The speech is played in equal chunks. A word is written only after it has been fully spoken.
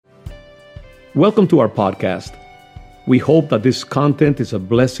Welcome to our podcast. We hope that this content is a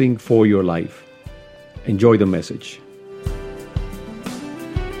blessing for your life. Enjoy the message.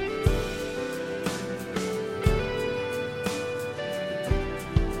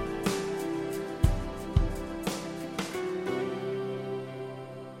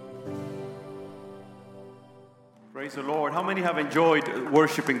 Praise the Lord. How many have enjoyed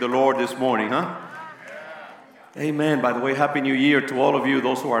worshiping the Lord this morning, huh? Amen. By the way, Happy New Year to all of you,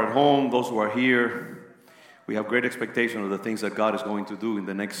 those who are at home, those who are here. We have great expectation of the things that God is going to do in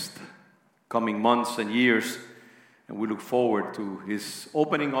the next coming months and years. And we look forward to His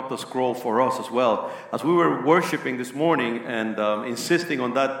opening up the scroll for us as well. As we were worshiping this morning and insisting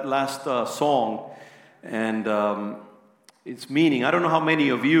on that last song and its meaning, I don't know how many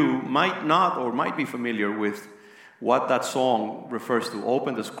of you might not or might be familiar with what that song refers to.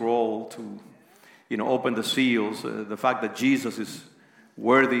 Open the scroll, to open the seals, the fact that Jesus is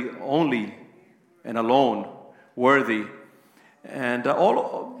worthy only and alone worthy. And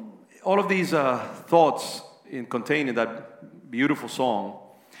all of these thoughts contained in that beautiful song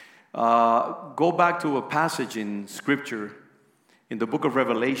go back to a passage in Scripture in the book of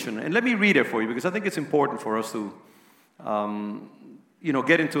Revelation. And let me read it for you because I think it's important for us to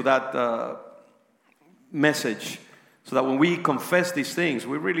get into that message, so that when we confess these things,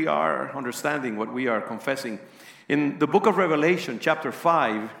 we really are understanding what we are confessing. In the book of Revelation, chapter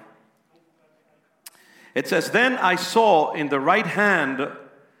 5, it says, "Then I saw in the right hand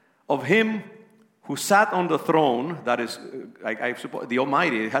of him who sat on the throne," that is, I suppose, the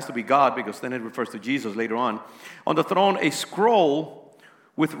Almighty, it has to be God because then it refers to Jesus later on the throne, a scroll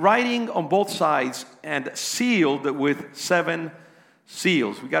with writing on both sides and sealed with 7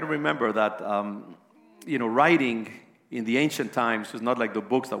 seals. We got to remember that, writing in the ancient times is not like the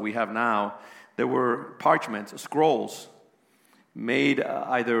books that we have now. There were parchments, scrolls, made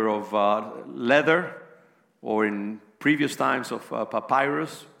either of leather or in previous times of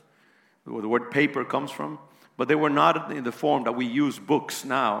papyrus, where the word paper comes from. But they were not in the form that we use books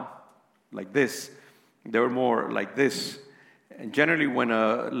now, like this. They were more like this. And generally when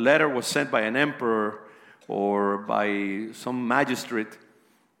a letter was sent by an emperor or by some magistrate,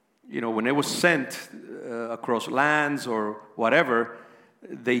 when it was sent across lands or whatever,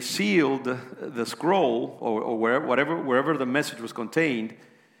 they sealed the scroll or wherever the message was contained,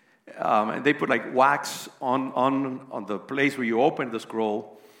 and they put like wax on the place where you opened the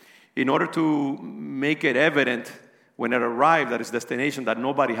scroll in order to make it evident when it arrived at its destination that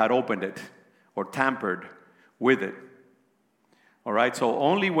nobody had opened it or tampered with it. All right, so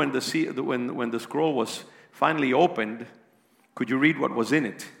only when the scroll was finally opened could you read what was in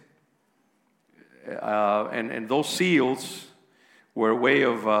it. And those seals were a way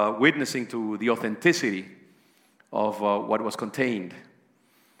of witnessing to the authenticity of what was contained.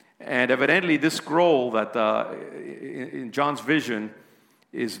 And evidently this scroll that in John's vision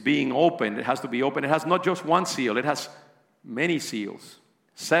is being opened, it has to be opened. It has not just one seal, it has many seals,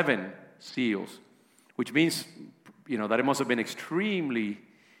 7 seals, which means that it must have been extremely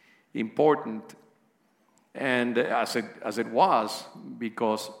important. And as it was,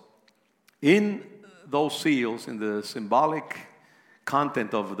 because in those seals, in the symbolic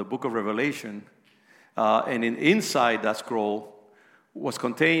content of the book of Revelation, and inside that scroll was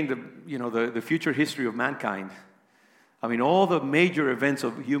contained, the future history of mankind. I mean, all the major events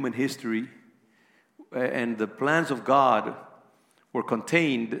of human history and the plans of God were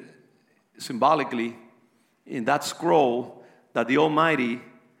contained symbolically in that scroll that the Almighty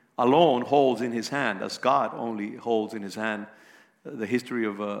alone holds in His hand, as God only holds in His hand the history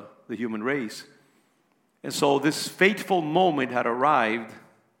of the human race. And so this fateful moment had arrived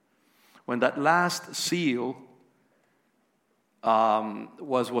when that last seal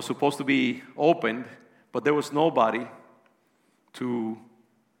was supposed to be opened, but there was nobody to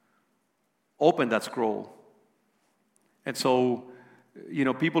open that scroll. And so,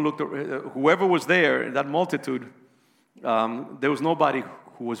 people looked, whoever was there in that multitude, there was nobody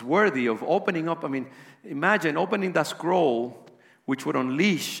who was worthy of opening up. I mean, imagine opening that scroll, which would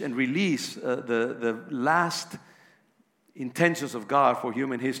unleash and release the last intentions of God for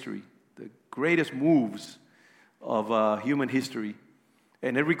human history, the greatest moves of human history.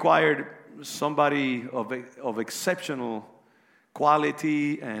 And it required somebody of exceptional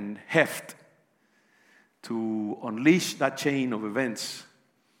quality and heft to unleash that chain of events.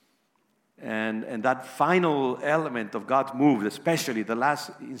 And that final element of God's move, especially the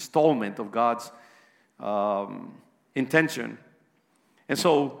last installment of God's intention. And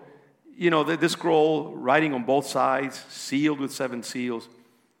so, this scroll, writing on both sides, sealed with 7 seals.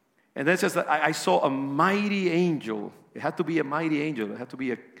 And then it says that I saw a mighty angel. It had to be a mighty angel. It had to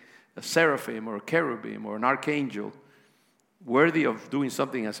be a seraphim or a cherubim or an archangel, worthy of doing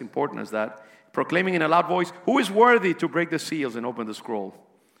something as important as that, proclaiming in a loud voice, "Who is worthy to break the seals and open the scroll?"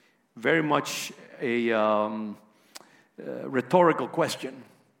 Very much a rhetorical question,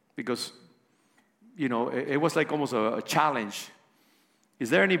 because, it was like almost a challenge. Is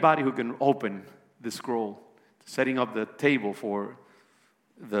there anybody who can open the scroll? Setting up the table for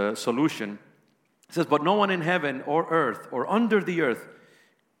the solution. It says, "But no one in heaven or earth or under the earth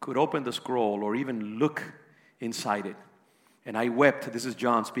could open the scroll or even look inside it. And I wept," this is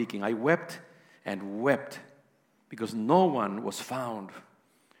John speaking, "I wept and wept because no one was found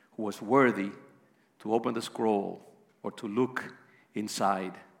who was worthy to open the scroll or to look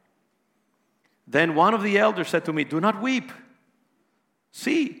inside. Then one of the elders said to me, 'Do not weep.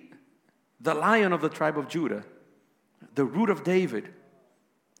 See, the Lion of the tribe of Judah, the Root of David,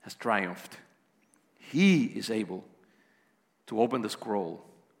 has triumphed. He is able to open the scroll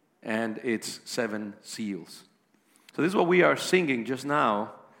and its 7 seals.'" So this is what we are singing just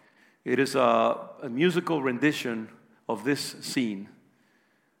now. It is a musical rendition of this scene.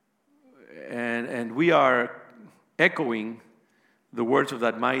 And we are echoing the words of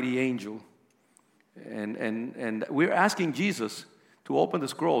that mighty angel. And we're asking Jesus to open the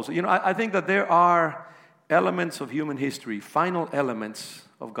scrolls. I think that there are elements of human history, final elements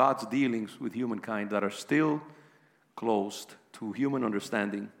of God's dealings with humankind that are still closed to human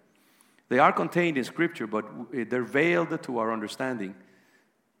understanding. They are contained in Scripture, but they're veiled to our understanding.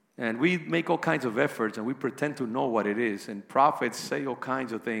 And we make all kinds of efforts, and we pretend to know what it is. And prophets say all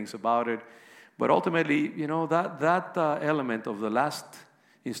kinds of things about it. But ultimately, that element of the last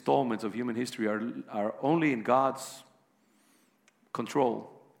installments of human history are only in God's control.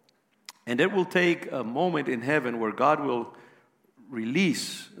 And it will take a moment in heaven where God will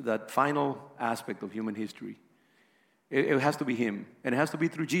release that final aspect of human history. It has to be Him. And it has to be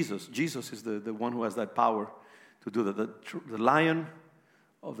through Jesus. Jesus is the one who has that power to do that. The Lion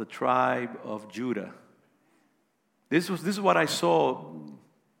of the tribe of Judah. This is what I saw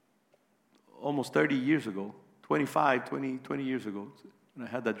almost 30 years ago, 20 years ago, when I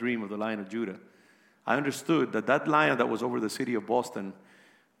had that dream of the Lion of Judah. I understood that lion that was over the city of Boston,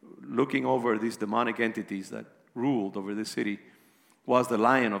 looking over these demonic entities that ruled over this city, was the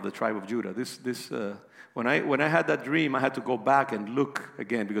Lion of the tribe of Judah. When I had that dream, I had to go back and look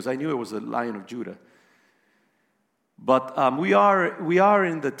again because I knew it was the Lion of Judah. But we are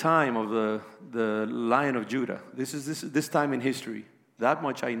in the time of the Lion of Judah. This is this time in history. That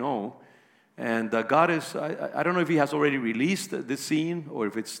much I know. And God is, I don't know if He has already released this scene or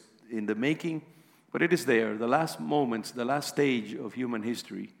if it's in the making, but it is there, the last moments, the last stage of human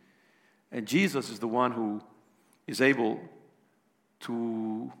history. And Jesus is the one who is able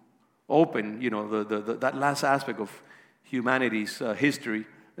to open, that last aspect of humanity's history.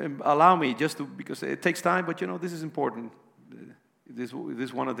 And allow me because it takes time, but this is important. This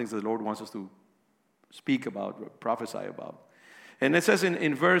is one of the things that the Lord wants us to speak about, prophesy about. And it says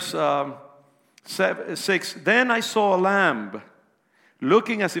in verse 6, "Then I saw a lamb,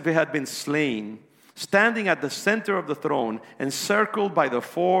 looking as if it had been slain, standing at the center of the throne, encircled by the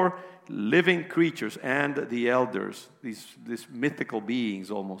 4 living creatures and the elders," these mythical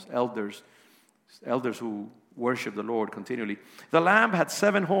beings almost, elders who worship the Lord continually. "The Lamb had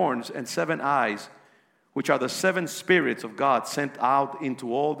 7 horns and 7 eyes, which are the 7 spirits of God sent out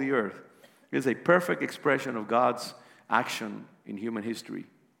into all the earth." It is a perfect expression of God's action in human history.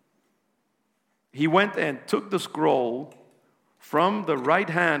 "He went and took the scroll from the right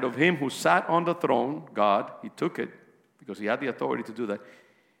hand of Him who sat on the throne," God. He took it because He had the authority to do that.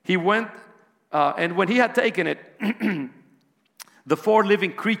 He went, and when He had taken it, the 4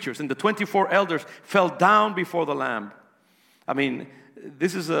 living creatures and the 24 elders fell down before the Lamb. I mean,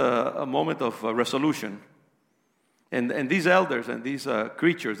 this is a moment of resolution. And these elders and these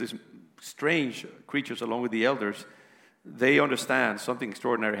creatures, these strange creatures along with the elders, they understand something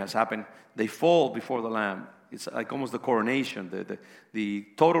extraordinary has happened. They fall before the Lamb. It's like almost the coronation, the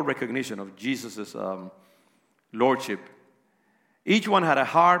total recognition of Jesus' lordship. Each one had a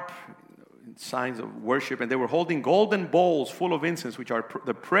harp, signs of worship, and they were holding golden bowls full of incense, which are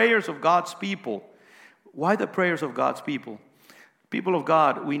the prayers of God's people. Why the prayers of God's people? People of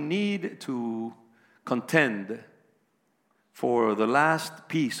God, we need to contend for the last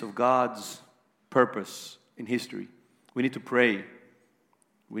piece of God's purpose in history. We need to pray.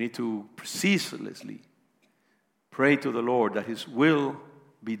 We need to ceaselessly pray to the Lord that His will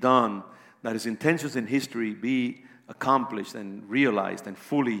be done, that His intentions in history be accomplished and realized and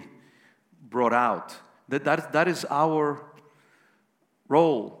fully brought out. That is our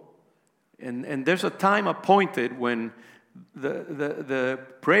role. And there's a time appointed when the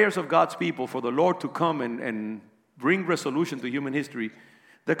prayers of God's people for the Lord to come and bring resolution to human history,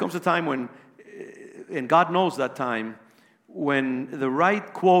 there comes a time when, and God knows that time, when the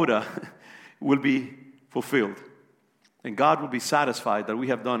right quota will be fulfilled. And God will be satisfied that we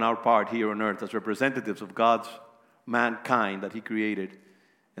have done our part here on earth as representatives of God's mankind that He created.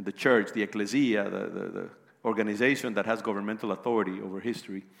 And the church, the ecclesia, the organization that has governmental authority over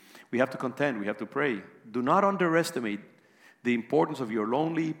history. We have to contend, we have to pray. Do not underestimate the importance of your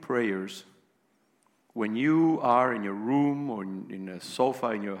lonely prayers when you are in your room or in a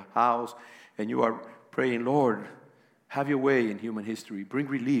sofa in your house and you are praying, Lord, have your way in human history. Bring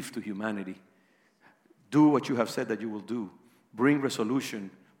relief to humanity. Do what you have said that you will do. Bring resolution.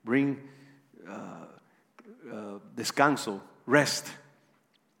 Bring descanso, rest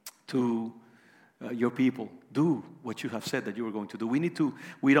to your people. Do what you have said that you were going to do.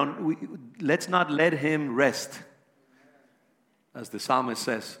 Let's not let Him rest, as the psalmist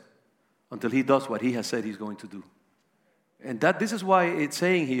says, until He does what He has said He's going to do. And this is why it's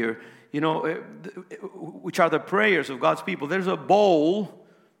saying here, which are the prayers of God's people. There's a bowl,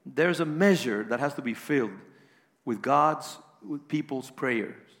 there's a measure that has to be filled with people's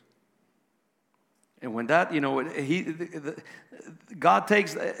prayers. And when that, God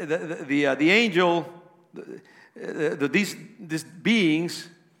takes the angel, these beings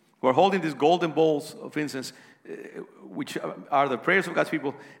who are holding these golden bowls of incense, which are the prayers of God's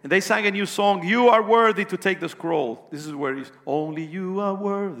people, and they sang a new song, You are worthy to take the scroll. This is where it's, only you are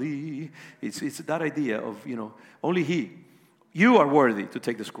worthy. It's that idea of, only He. You are worthy to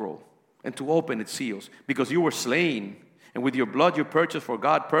take the scroll and to open its seals, because you were slain, and with your blood you purchased for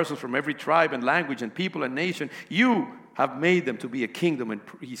God persons from every tribe and language and people and nation. You have made them to be a kingdom and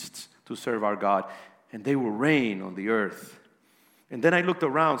priests to serve our God, and they will reign on the earth. And then I looked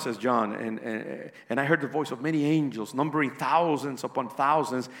around, says John, and I heard the voice of many angels, numbering thousands upon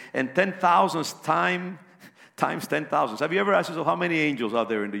thousands, and 10,000s times 10,000s. Have you ever asked yourself how many angels are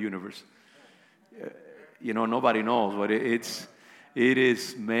there in the universe? Nobody knows, but it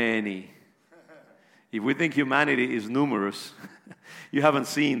is many. If we think humanity is numerous, you haven't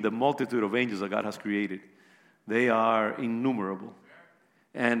seen the multitude of angels that God has created. They are innumerable.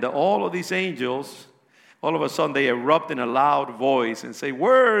 And all of these angels, all of a sudden they erupt in a loud voice and say,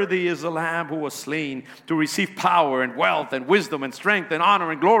 Worthy is the Lamb who was slain to receive power and wealth and wisdom and strength and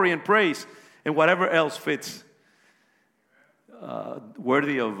honor and glory and praise and whatever else fits.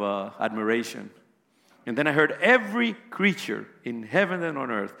 Worthy of admiration. And then I heard every creature in heaven and on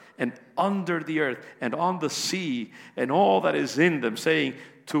earth and under the earth and on the sea and all that is in them saying,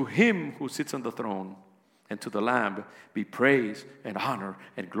 To Him who sits on the throne and to the Lamb be praise and honor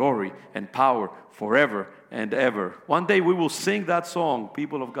and glory and power forever and ever. One day we will sing that song,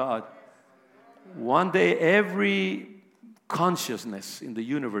 people of God. One day every consciousness in the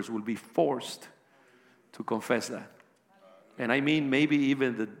universe will be forced to confess that. And I mean maybe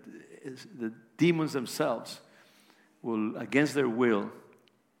even the demons themselves will, against their will,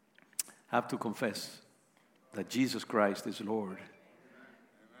 have to confess that Jesus Christ is Lord.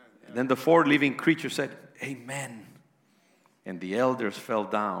 And then the 4 living creatures said, Amen. And the elders fell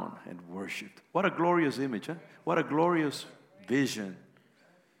down and worshiped. What a glorious image, huh? What a glorious vision.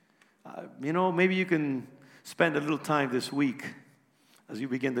 Maybe you can spend a little time this week as you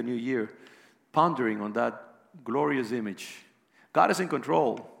begin the new year pondering on that glorious image. God is in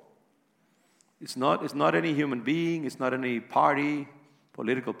control. It's not any human being. It's not any party,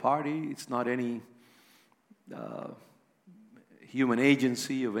 political party. It's not any human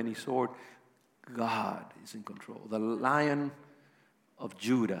agency of any sort. God is in control. The Lion of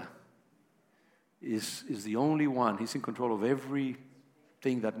Judah is the only one. He's in control of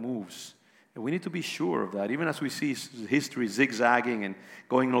everything that moves. And we need to be sure of that. Even as we see history zigzagging and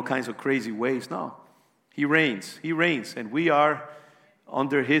going in all kinds of crazy ways. No. He reigns. He reigns. And we are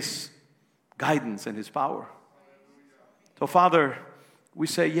under His guidance and His power. So, Father, we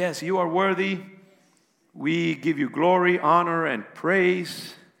say, yes, you are worthy. We give you glory, honor, and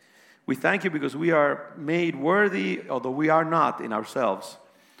praise. We thank you because we are made worthy, although we are not in ourselves,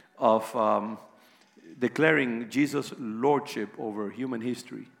 of declaring Jesus' lordship over human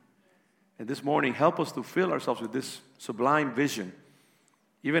history. And this morning, help us to fill ourselves with this sublime vision.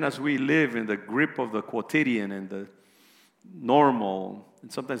 Even as we live in the grip of the quotidian and the normal,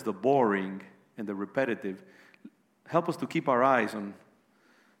 and sometimes the boring and the repetitive, help us to keep our eyes on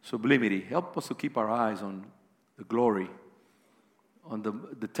sublimity. Help us to keep our eyes on the glory, on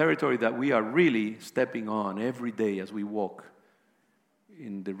the territory that we are really stepping on every day as we walk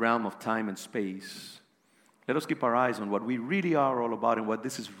in the realm of time and space. Let us keep our eyes on what we really are all about and what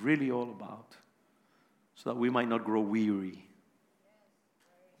this is really all about. so that we might not grow weary.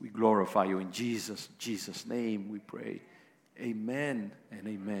 We glorify you in Jesus' name we pray. Amen and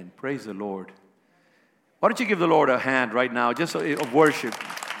amen. Praise the Lord. Why don't you give the Lord a hand right now, just of worship.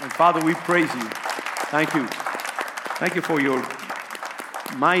 And Father, we praise you. Thank you. Thank you for your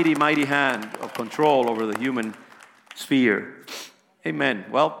mighty, mighty hand of control over the human sphere. Amen.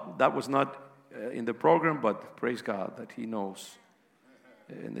 Well, that was not in the program, but praise God that He knows.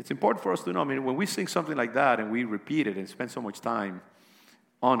 And it's important for us to know, I mean, when we sing something like that and we repeat it and spend so much time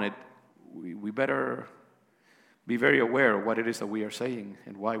on it, we better be very aware of what it is that we are saying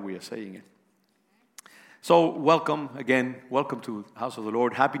and why we are saying it. So welcome again. Welcome to the house of the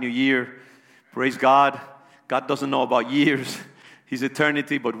Lord. Happy New Year. Praise God. God doesn't know about years. He's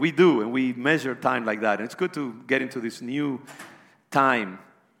eternity, but we do, and we measure time like that. And it's good to get into this new time,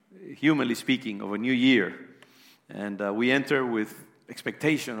 humanly speaking, of a new year. And we enter with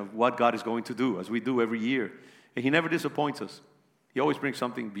expectation of what God is going to do, as we do every year. And He never disappoints us. He always brings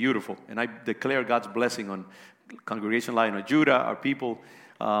something beautiful. And I declare God's blessing on Congregation Lion of Judah, our people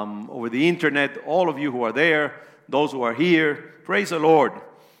over the internet, all of you who are there, those who are here. Praise the Lord.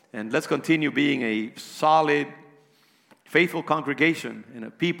 And let's continue being a solid, faithful congregation and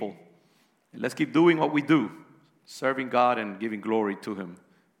a people. And let's keep doing what we do, serving God and giving glory to Him.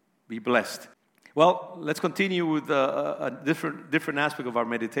 Be blessed. Well, let's continue with a different aspect of our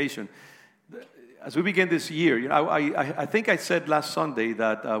meditation. As we begin this year, I think I said last Sunday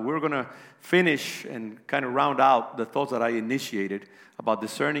that we're going to finish and kind of round out the thoughts that I initiated about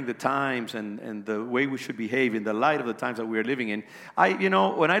discerning the times and the way we should behave in the light of the times that we are living in.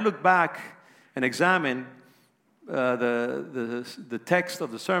 When I look back and examine the text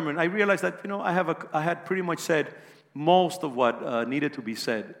of the sermon, I realized that I had pretty much said most of what needed to be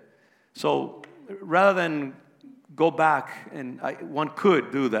said. So rather than go back, and one could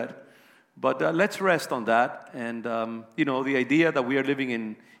do that. But let's rest on that. And, the idea that we are living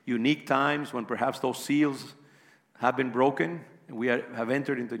in unique times when perhaps those seals have been broken and we have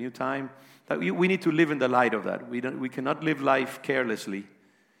entered into a new time, that we need to live in the light of that. We cannot live life carelessly.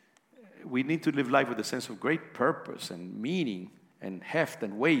 We need to live life with a sense of great purpose and meaning and heft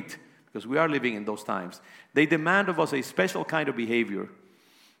and weight, because we are living in those times. They demand of us a special kind of behavior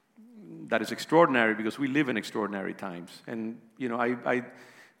that is extraordinary, because we live in extraordinary times. And,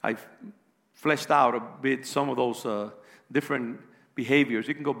 I've fleshed out a bit some of those different behaviors.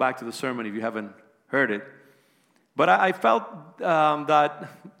 You can go back to the sermon if you haven't heard it. But I felt that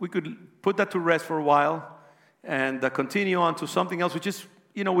we could put that to rest for a while and continue on to something else, which is,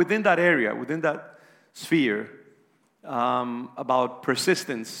 within that area, within that sphere, about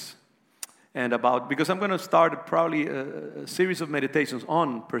persistence and because I'm going to start probably a series of meditations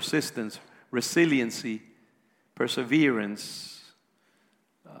on persistence, resiliency, perseverance,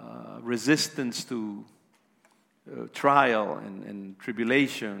 resistance to trial and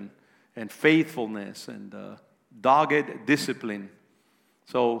tribulation, and faithfulness, and dogged discipline.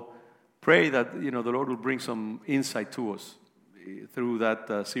 So pray that the Lord will bring some insight to us through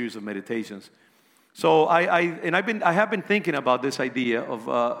that series of meditations. So I have been thinking about this idea of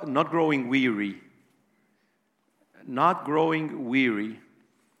not growing weary,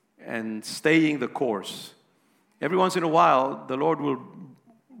 and staying the course. Every once in a while, the Lord will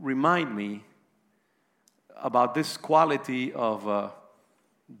remind me about this quality of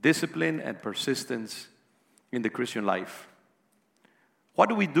discipline and persistence in the Christian life. What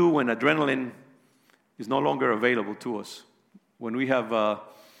do we do when adrenaline is no longer available to us? When we have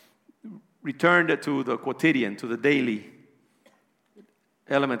returned to the quotidian, to the daily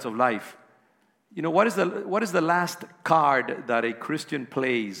elements of life? What is the last card that a Christian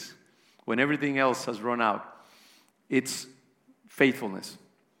plays when everything else has run out? It's faithfulness,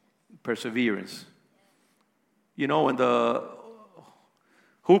 perseverance. When the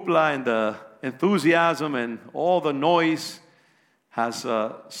hoopla and the enthusiasm and all the noise has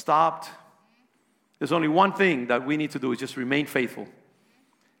stopped, there's only one thing that we need to do, is just remain faithful.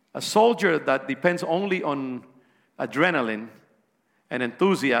 A soldier that depends only on adrenaline and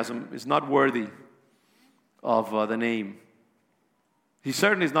enthusiasm is not worthy of the name. He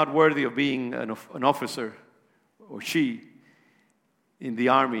certainly is not worthy of being an officer or she in the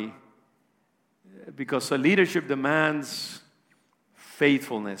army, because leadership demands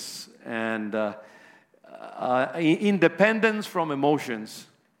faithfulness and independence from emotions,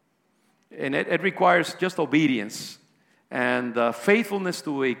 and it requires just obedience and faithfulness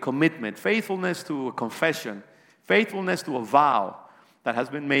to a commitment, faithfulness to a confession, faithfulness to a vow that has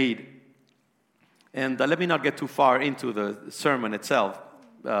been made. And let me not get too far into the sermon itself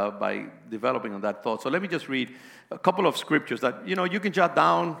by developing on that thought. So let me just read a couple of scriptures that you can jot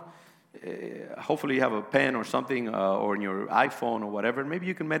down hopefully you have a pen or something, or in your iPhone or whatever. Maybe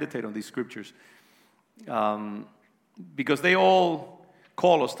you can meditate on these scriptures. Because they all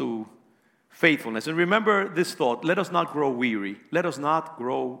call us to faithfulness. And remember this thought, let us not grow weary. Let us not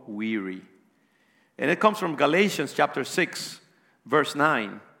grow weary. And it comes from Galatians chapter 6, verse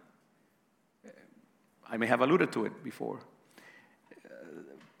 9. I may have alluded to it before.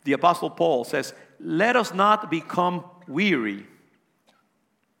 The Apostle Paul says, let us not become weary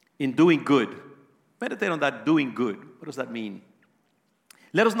in doing good. Meditate on that, doing good. What does that mean?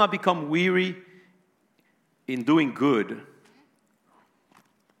 Let us not become weary in doing good.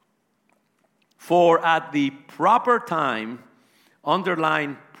 For at the proper time,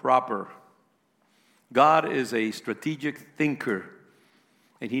 underline proper. God is a strategic thinker,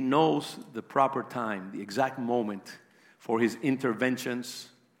 and He knows the proper time, the exact moment for His interventions.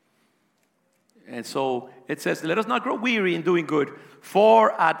 And so it says, let us not grow weary in doing good,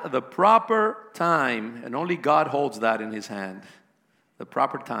 for at the proper time, and only God holds that in His hand, the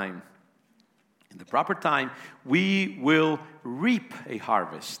proper time. In the proper time, we will reap a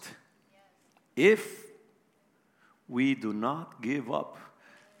harvest if we do not give up.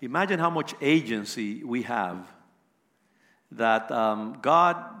 Imagine how much agency we have that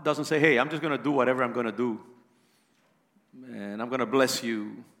God doesn't say, hey, I'm just going to do whatever I'm going to do, and I'm going to bless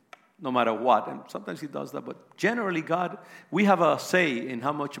you no matter what. And sometimes He does that, but generally, God, we have a say in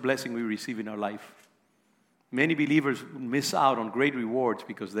how much blessing we receive in our life. Many believers miss out on great rewards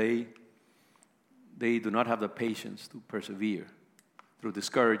because they do not have the patience to persevere through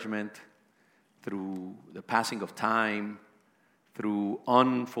discouragement, through the passing of time, through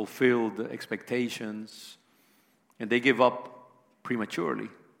unfulfilled expectations, and they give up prematurely.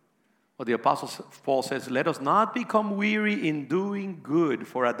 But the Apostle Paul says, let us not become weary in doing good,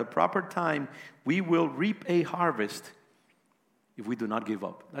 for at the proper time we will reap a harvest if we do not give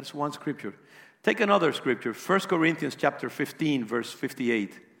up. That's one scripture. Take another scripture, 1 Corinthians chapter 15, verse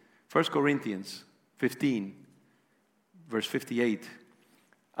 58. 1 Corinthians 15, verse 58.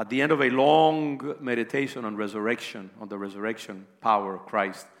 At the end of a long meditation on resurrection, on the resurrection power of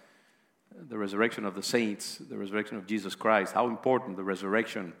Christ, the resurrection of the saints, the resurrection of Jesus Christ, how important the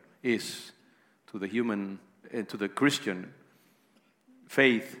resurrection is to the human, to the Christian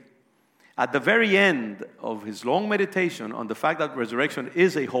faith. At the very end of his long meditation on the fact that resurrection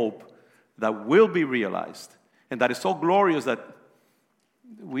is a hope that will be realized, and that is so glorious that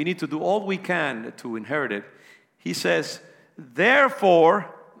we need to do all we can to inherit it, he says,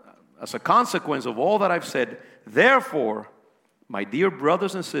 therefore, as a consequence of all that I've said, therefore, my dear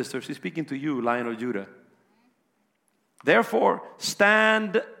brothers and sisters, he's speaking to you, Lion of Judah, therefore,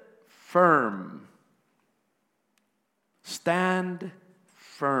 stand firm. Stand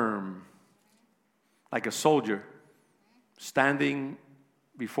firm. Like a soldier standing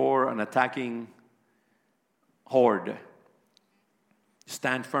before an attacking horde.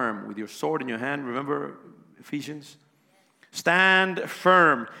 Stand firm with your sword in your hand. Remember Ephesians? Stand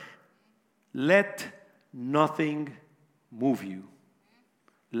firm. Let nothing move you.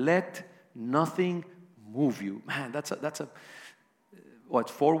 Let nothing move you. Man, that's a what,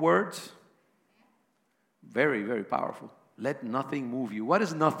 4 words? Very, very powerful. Let nothing move you. What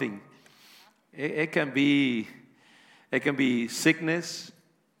is nothing? It can be sickness,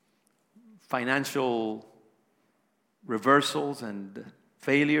 financial reversals and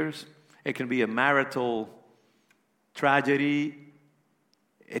failures. It can be a marital tragedy.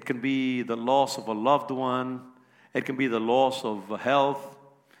 It can be the loss of a loved one. It can be the loss of health.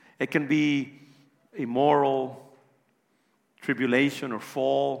 It can be a moral tribulation or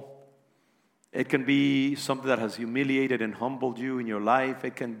fall. It can be something that has humiliated and humbled you in your life.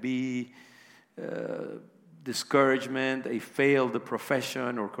 It can be discouragement, a failed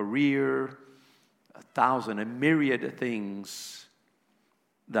profession or career, a myriad things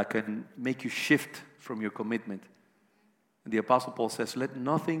that can make you shift from your commitment. And the Apostle Paul says, let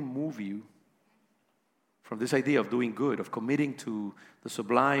nothing move you from this idea of doing good, of committing to the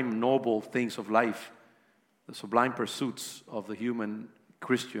sublime, noble things of life, the sublime pursuits of the human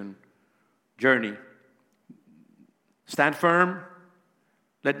Christian journey. Stand firm.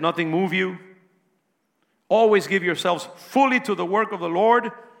 Let nothing move you. Always give yourselves fully to the work of the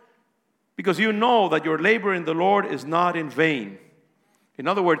Lord, because you know that your labor in the Lord is not in vain. In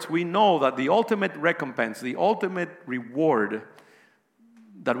other words, we know that the ultimate recompense, the ultimate reward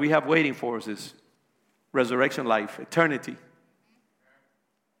that we have waiting for us is resurrection life, eternity.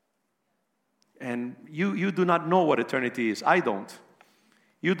 And you do not know what eternity is. I don't.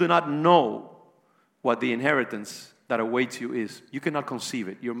 You do not know what the inheritance that awaits you is. You cannot conceive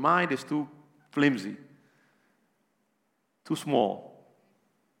it. Your mind is too flimsy, too small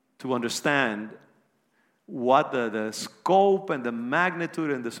to understand what the scope and the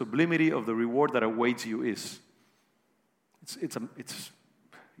magnitude and the sublimity of the reward that awaits you is. It's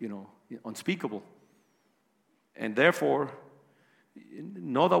unspeakable. And therefore,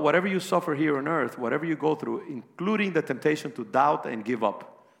 know that whatever you suffer here on earth, whatever you go through, including the temptation to doubt and give up,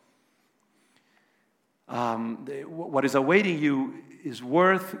 what is awaiting you is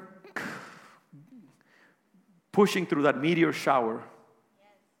worth pushing through that meteor shower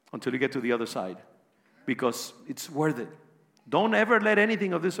until you get to the other side, because it's worth it. Don't ever let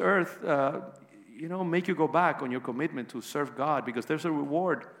anything of this earth, make you go back on your commitment to serve God, because there's a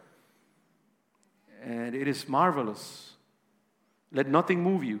reward, and it is marvelous. Let nothing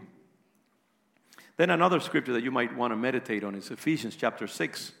move you. Then another scripture that you might want to meditate on is Ephesians chapter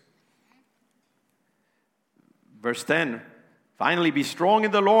 6. Verse 10, finally, be strong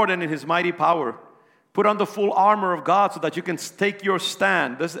in the Lord and in His mighty power. Put on the full armor of God so that you can take your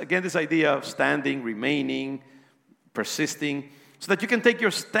stand. This idea of standing, remaining, persisting, so that you can take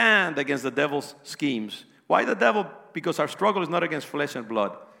your stand against the devil's schemes. Why the devil? Because our struggle is not against flesh and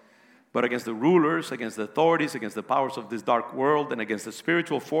blood, but against the rulers, against the authorities, against the powers of this dark world, and against the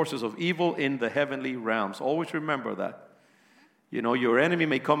spiritual forces of evil in the heavenly realms. Always remember that. Your enemy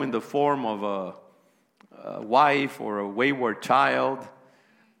may come in the form of a wife or a wayward child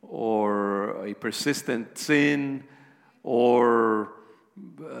or a persistent sin or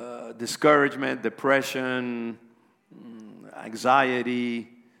discouragement, depression, anxiety,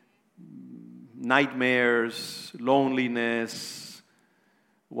 nightmares, loneliness,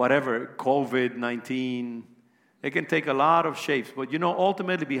 whatever, COVID-19. It can take a lot of shapes. But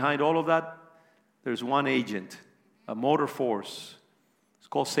ultimately behind all of that, there's one agent, a motor force. It's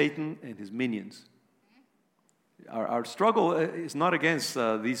called Satan and his minions. Our struggle is not against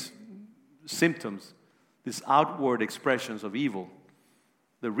these symptoms, these outward expressions of evil.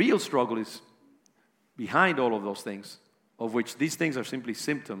 The real struggle is behind all of those things, of which these things are simply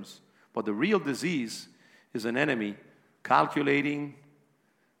symptoms. But the real disease is an enemy calculating,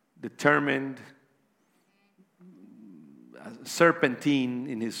 determined, serpentine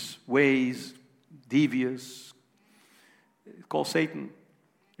in his ways, devious. It's called Satan.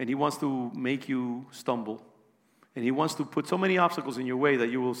 And he wants to make you stumble. And he wants to put so many obstacles in your way that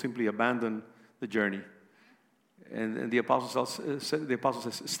you will simply abandon the journey. And the apostle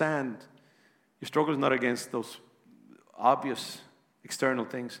says, stand. Your struggle is not against those obvious external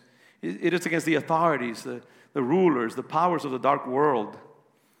things. It is against the authorities, the rulers, the powers of the dark world,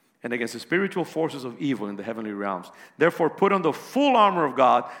 and against the spiritual forces of evil in the heavenly realms. Therefore, put on the full armor of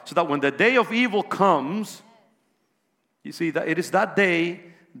God, so that when the day of evil comes, you see, that it is that day,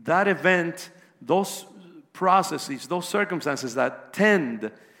 that event, those processes, those circumstances that tend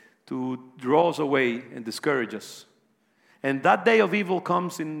to draw us away and discourage us. And that day of evil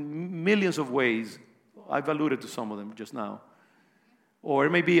comes in millions of ways. I've alluded to some of them just now. Or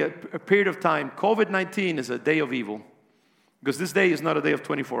it may be a period of time. COVID-19 is a day of evil. Because this day is not a day of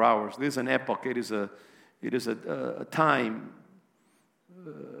 24 hours. This is an epoch. It is a time,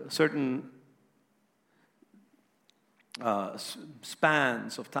 certain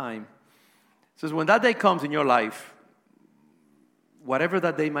spans of time. It says when that day comes in your life, whatever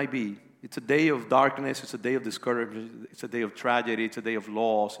that day might be, it's a day of darkness, it's a day of discouragement, it's a day of tragedy, it's a day of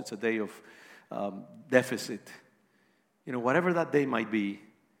loss, it's a day of deficit. Whatever that day might be,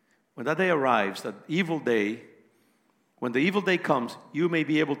 when that day arrives, that evil day, when the evil day comes, you may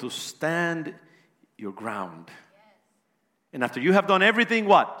be able to stand your ground. And after you have done everything,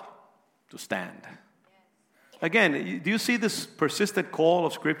 what? To stand. Again, do you see this persistent call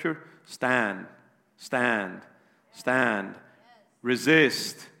of Scripture? Stand, stand, stand.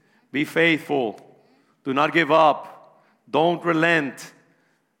 Resist. Be faithful. Do not give up. Don't relent.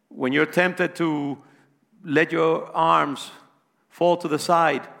 When you're tempted to let your arms fall to the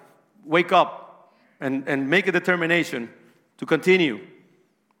side, wake up and make a determination to continue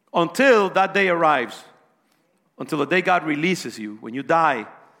until that day arrives, until the day God releases you, when you die,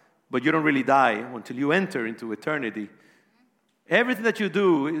 but you don't really die until you enter into eternity. Everything that you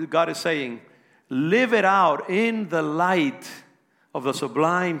do, God is saying, live it out in the light of the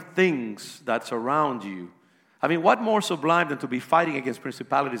sublime things that surround you. I mean, what more sublime than to be fighting against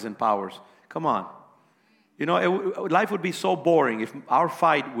principalities and powers? Come on. Life would be so boring if our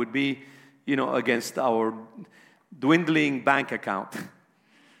fight would be, against our dwindling bank account.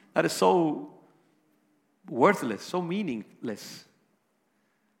 That is so worthless, so meaningless.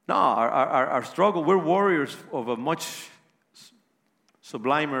 No, our struggle, we're warriors of a much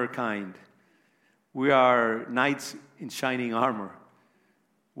sublimer kind. We are knights in shining armor.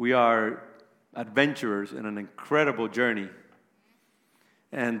 We are adventurers in an incredible journey.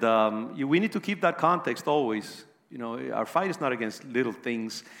 And we need to keep that context always. You know, our fight is not against little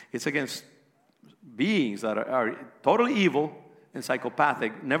things. It's against beings that are totally evil and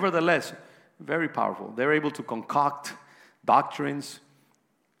psychopathic. Nevertheless, very powerful. They're able to concoct doctrines,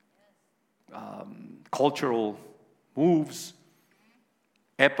 cultural moves,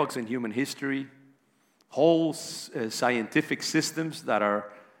 epochs in human history, whole scientific systems that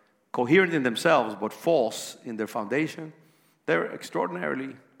are coherent in themselves but false in their foundation. They're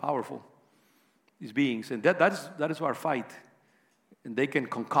extraordinarily powerful, these beings. And that is our fight. And they can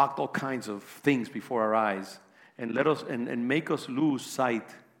concoct all kinds of things before our eyes and let us and make us lose sight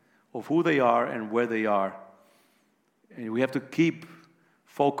of who they are and where they are. And we have to keep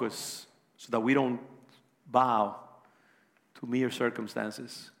focus so that we don't bow to mere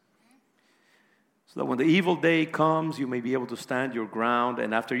circumstances. So that when the evil day comes, you may be able to stand your ground.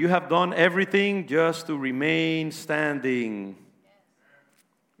 And after you have done everything, just to remain standing.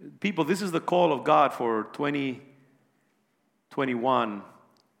 People, this is the call of God for 2021.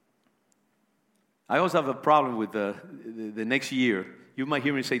 I always have a problem with the next year. You might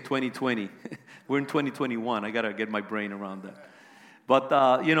hear me say 2020. We're in 2021. I got to get my brain around that. But,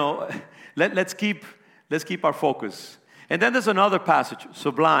 let's keep our focus. And then there's another passage,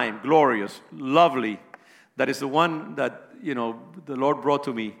 sublime, glorious, lovely. That is the one that, the Lord brought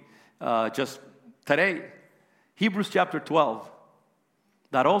to me just today. Hebrews chapter 12.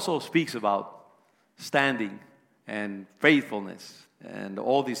 That also speaks about standing and faithfulness and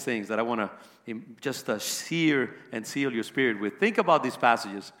all these things that I want to just sear and seal your spirit with. Think about these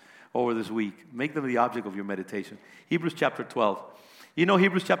passages over this week. Make them the object of your meditation. Hebrews chapter 12. You know,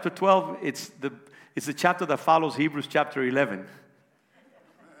 Hebrews chapter 12, it's the chapter that follows Hebrews chapter 11.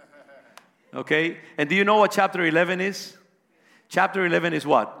 Okay? And do you know what chapter 11 is? Chapter 11 is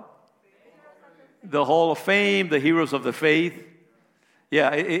what? The Hall of Fame, the heroes of the faith.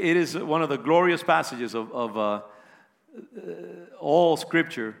 Yeah, it is one of the glorious passages of all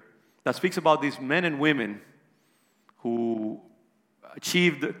Scripture that speaks about these men and women who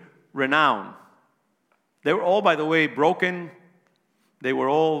achieved renown. They were all, by the way, broken. They were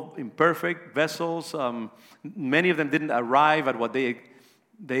all imperfect vessels. Many of them didn't arrive at what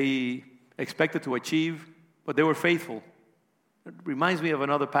they expected to achieve, but they were faithful. It reminds me of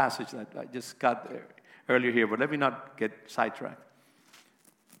another passage that I just got earlier here, but let me not get sidetracked.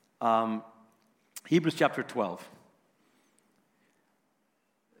 Hebrews chapter 12.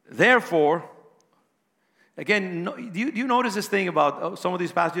 Therefore, again, do you notice this thing about some of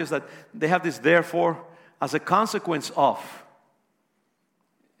these passages that they have this therefore as a consequence of?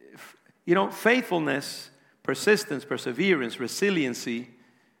 Faithfulness, persistence, perseverance, resiliency,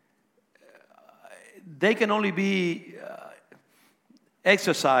 they can only be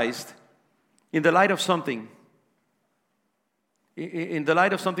exercised in the light of something. In the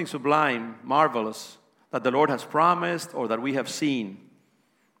light of something sublime, marvelous, that the Lord has promised or that we have seen.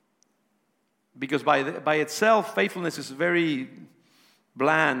 Because by itself, faithfulness is a very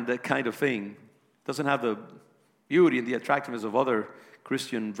bland kind of thing. It doesn't have the beauty and the attractiveness of other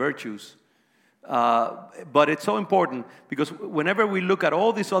Christian virtues. But it's so important because whenever we look at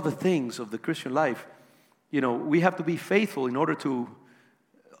all these other things of the Christian life, we have to be faithful in order to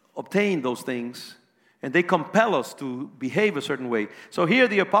obtain those things. And they compel us to behave a certain way. So here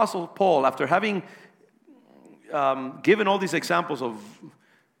the Apostle Paul, after having given all these examples of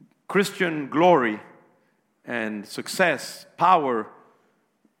Christian glory and success, power,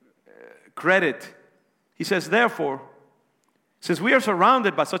 credit, he says, therefore, since we are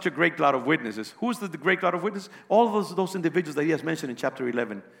surrounded by such a great cloud of witnesses, who's the great cloud of witnesses? All of those individuals that he has mentioned in chapter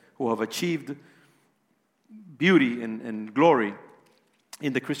 11 who have achieved beauty and glory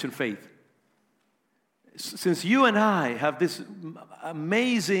in the Christian faith. Since you and I have this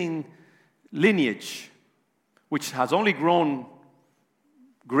amazing lineage, which has only grown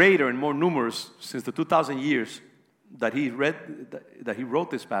greater and more numerous since the 2,000 years that he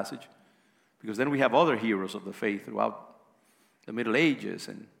wrote this passage, because then we have other heroes of the faith throughout the Middle Ages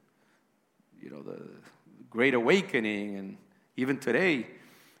and the Great Awakening, and even today,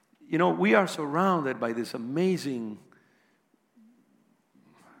 we are surrounded by this amazing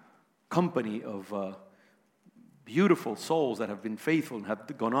company of beautiful souls that have been faithful and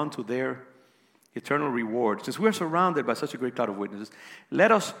have gone on to their eternal reward. Since we're surrounded by such a great cloud of witnesses,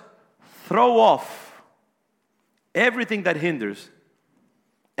 let us throw off everything that hinders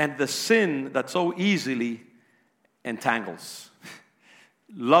and the sin that so easily entangles.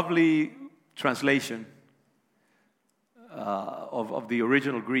 Lovely translation of the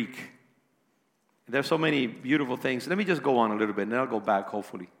original Greek. There's so many beautiful things. Let me just go on a little bit, and then I'll go back,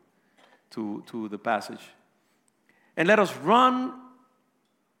 hopefully, to the passage. And let us run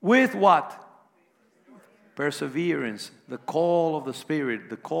With what? Perseverance, the call of the Spirit,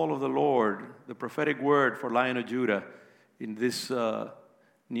 the call of the Lord, the prophetic word for Lion of Judah in this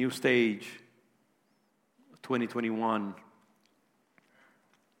new stage, 2021.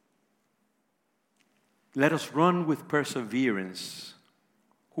 Let us run with perseverance,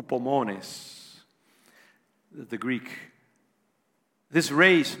 hupomones, the Greek. This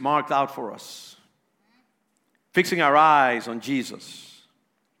race marked out for us, fixing our eyes on Jesus,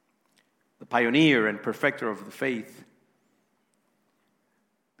 the pioneer and perfecter of the faith.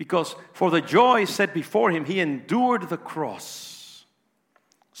 Because for the joy set before him, he endured the cross,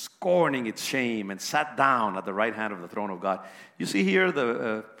 scorning its shame, and sat down at the right hand of the throne of God. You see here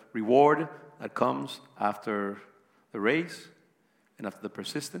the reward that comes after the race and after the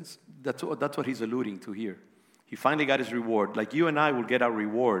persistence. That's what he's alluding to here. He finally got his reward. Like you and I will get our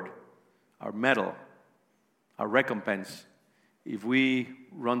reward, our medal, our recompense, if we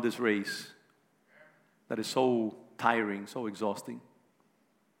run this race that is so tiring, so exhausting.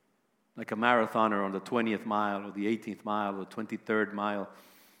 Like a marathoner on the 20th mile or the 18th mile or the 23rd mile.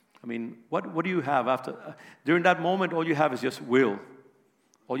 I mean, what do you have after? During that moment, all you have is just will.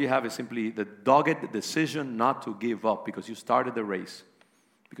 All you have is simply the dogged decision not to give up because you started the race,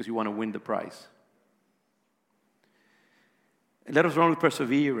 because you want to win the prize. And let us run with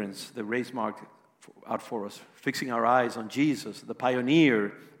perseverance, the race marked out for us, fixing our eyes on Jesus, the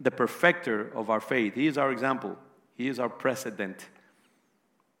pioneer, the perfecter of our faith. He is our example. He is our precedent.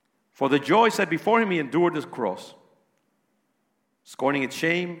 For the joy set before him, he endured the cross, scorning its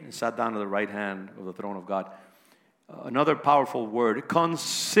shame, and sat down at the right hand of the throne of God. Another powerful word,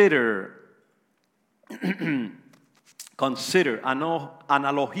 consider. Consider,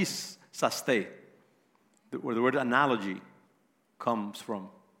 analogisaste, where the word analogy comes from.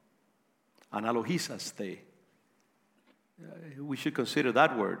 Analogisaste. We should consider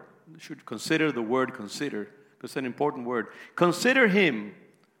that word. We should consider the word consider, because it's an important word. Consider him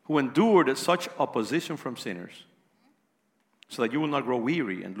who endured such opposition from sinners, so that you will not grow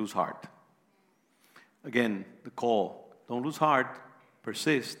weary and lose heart. Again, the call. Don't lose heart.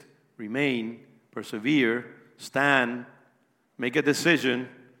 Persist. Remain. Persevere. Stand. Make a decision.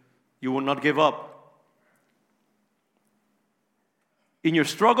 You will not give up. In your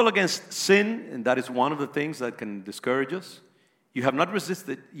struggle against sin, and that is one of the things that can discourage us, you have not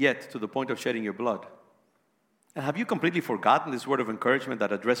resisted yet to the point of shedding your blood. And have you completely forgotten this word of encouragement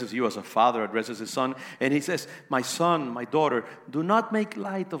that addresses you as a father addresses his son? And he says, my son, my daughter, do not make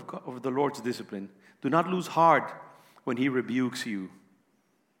light of the Lord's discipline. Do not lose heart when he rebukes you.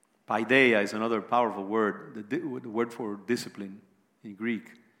 Paideia is another powerful word, the word for discipline in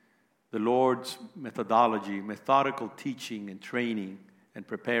Greek. The Lord's methodology, methodical teaching and training and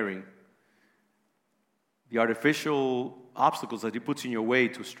preparing. The artificial obstacles that he puts in your way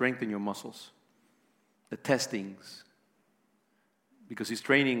to strengthen your muscles. The testings. Because he's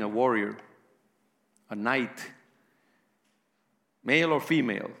training a warrior, a knight, male or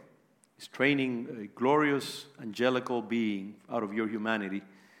female. He's training a glorious, angelical being out of your humanity.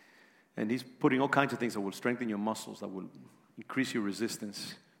 And he's putting all kinds of things that will strengthen your muscles, that will increase your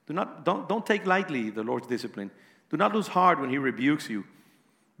resistance. Don't take lightly the Lord's discipline. Do not lose heart when he rebukes you,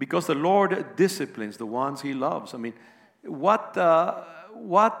 because the Lord disciplines the ones he loves. I mean, what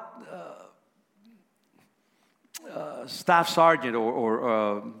staff sergeant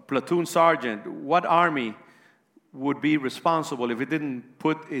or platoon sergeant, what army would be responsible if it didn't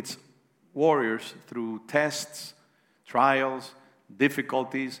put its warriors through tests, trials,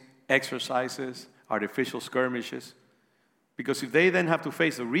 difficulties, exercises, artificial skirmishes? Because if they then have to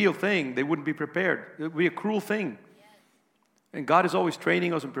face the real thing, they wouldn't be prepared. It would be a cruel thing. Yes. And God is always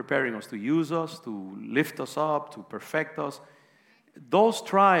training us and preparing us to use us, to lift us up, to perfect us. Those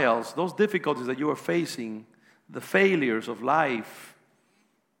trials, those difficulties that you are facing, the failures of life,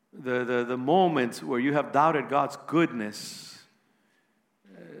 the moments where you have doubted God's goodness,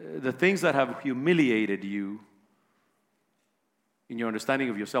 the things that have humiliated you in your understanding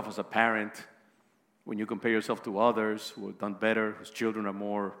of yourself as a parent, when you compare yourself to others who have done better, whose children are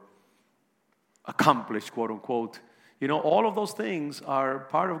more accomplished, quote unquote. You know, all of those things are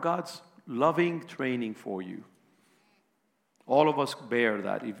part of God's loving training for you. All of us bear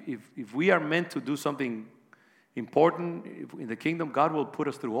that. If we are meant to do something important in the kingdom, God will put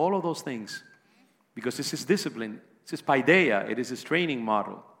us through all of those things, because this is discipline. This is paideia. It is his training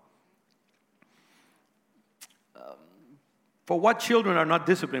model. For what children are not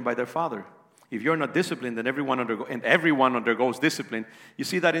disciplined by their father? If you're not disciplined, then everyone undergoes discipline. You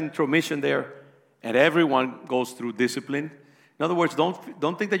see that intromission there? And everyone goes through discipline. In other words,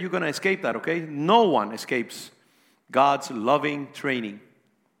 don't think that you're going to escape that, okay? No one escapes God's loving training.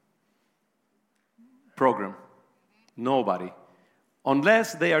 program. Nobody.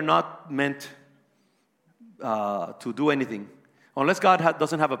 Unless they are not meant to do anything. Unless God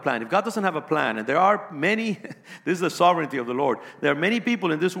doesn't have a plan. If God doesn't have a plan, and there are many, this is the sovereignty of the Lord. There are many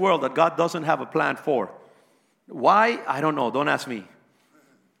people in this world that God doesn't have a plan for. Why? I don't know. Don't ask me.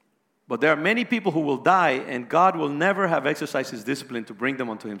 But there are many people who will die, and God will never have exercised His discipline to bring them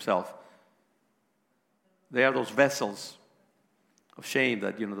unto Himself. They are those vessels of shame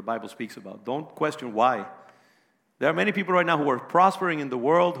that, the Bible speaks about. Don't question why. There are many people right now who are prospering in the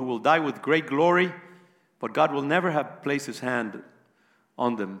world, who will die with great glory, but God will never have placed His hand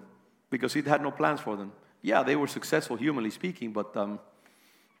on them because He had no plans for them. Yeah, they were successful, humanly speaking, but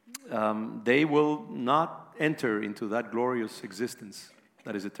they will not enter into that glorious existence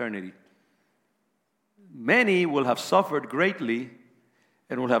that is eternity. Many will have suffered greatly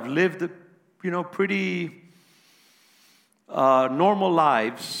and will have lived, pretty normal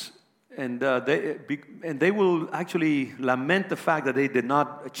lives, and they will actually lament the fact that they did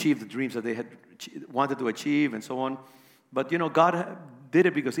not achieve the dreams that they had wanted to achieve and so on. But, God did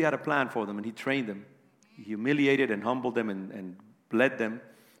it because He had a plan for them, and He trained them. He humiliated and humbled them and bled them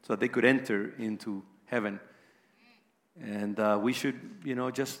so that they could enter into heaven. And we should,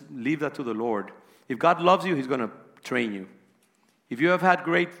 just leave that to the Lord. If God loves you, He's going to train you. If you have had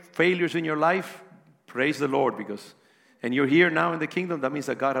great failures in your life, praise the Lord and you're here now in the kingdom, that means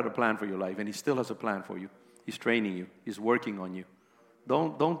that God had a plan for your life, and He still has a plan for you. He's training you. He's working on you.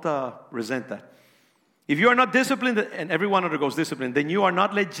 Don't resent that. If you are not disciplined, and everyone undergoes discipline, then you are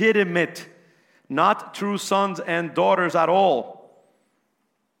not legitimate, not true sons and daughters at all.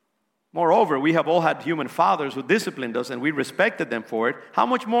 Moreover, we have all had human fathers who disciplined us, and we respected them for it. How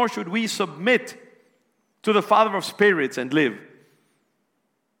much more should we submit to the Father of spirits and live?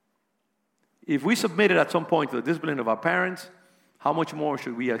 If we submitted at some point to the discipline of our parents, how much more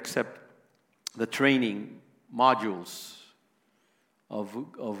should we accept the training modules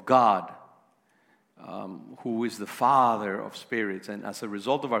of God, who is the Father of spirits, and as a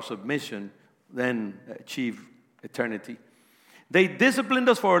result of our submission, then achieve eternity? They disciplined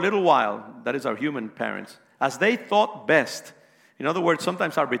us for a little while, that is our human parents, as they thought best. In other words,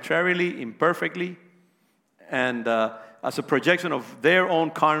 sometimes arbitrarily, imperfectly, and as a projection of their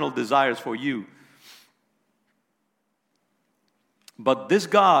own carnal desires for you. But this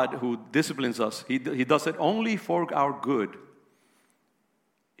God who disciplines us, He does it only for our good,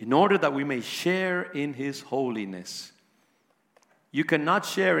 in order that we may share in His holiness. You cannot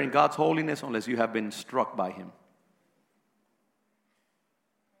share in God's holiness unless you have been struck by Him.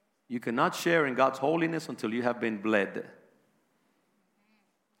 You cannot share in God's holiness until you have been bled.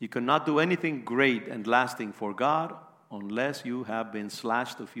 You cannot do anything great and lasting for God unless you have been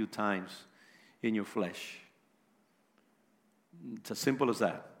slashed a few times in your flesh. It's as simple as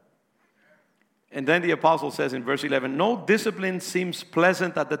that. And then the apostle says in verse 11, no discipline seems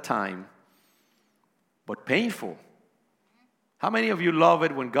pleasant at the time, but painful. How many of you love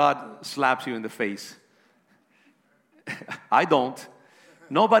it when God slaps you in the face? I don't.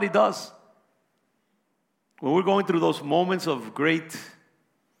 Nobody does. When we're going through those moments of great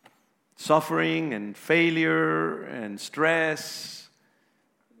suffering and failure and stress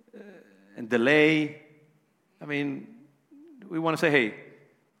and delay, we want to say, hey,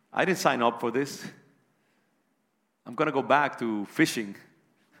 I didn't sign up for this. I'm going to go back to fishing.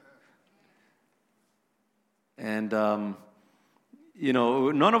 And, none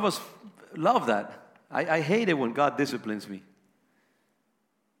of us love that. I hate it when God disciplines me.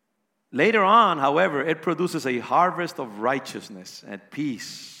 Later on, however, it produces a harvest of righteousness and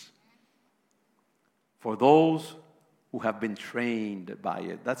peace for those who have been trained by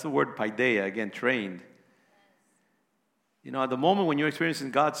it. That's the word paideia, again, trained. At the moment when you're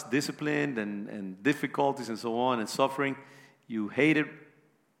experiencing God's discipline and difficulties and so on and suffering, you hate it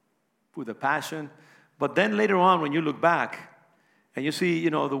with a passion. But then later on, when you look back and you see,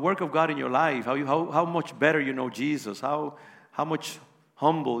 the work of God in your life, how much better you know Jesus, how much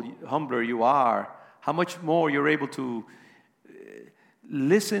humbler you are, how much more you're able to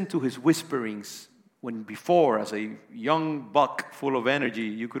listen to His whisperings, when before, as a young buck full of energy,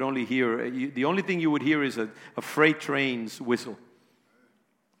 you could only hear, the only thing you would hear is a freight train's whistle.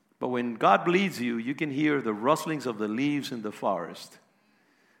 But when God leads you, you can hear the rustlings of the leaves in the forest,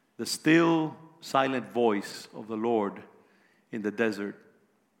 the still, silent voice of the Lord in the desert.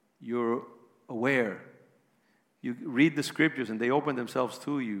 You're aware. You read the scriptures and they open themselves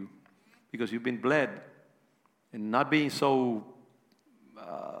to you because you've been bled. And not being so,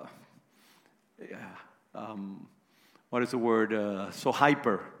 what is the word? So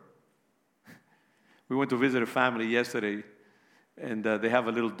hyper. We went to visit a family yesterday, and they have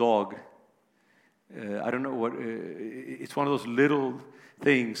a little dog. I don't know what, it's one of those little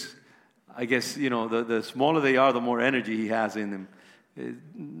things. I guess, the smaller they are, the more energy he has in them.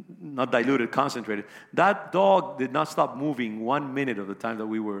 Not diluted, concentrated. That dog did not stop moving 1 minute of the time that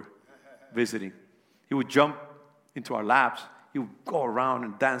we were visiting. He would jump into our laps. He would go around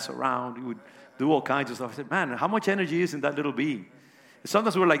and dance around. He would do all kinds of stuff. I said, man, how much energy is in that little being?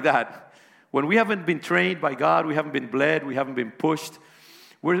 Sometimes we're like that. When we haven't been trained by God, we haven't been bled, we haven't been pushed,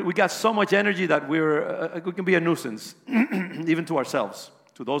 we got so much energy that we can be a nuisance, even to ourselves,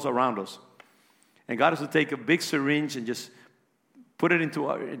 to those around us. And God has to take a big syringe and just put it into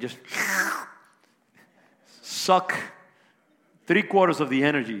and just suck 3/4 of the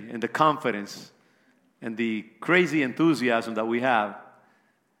energy and the confidence and the crazy enthusiasm that we have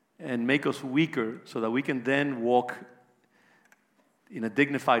and make us weaker so that we can then walk in a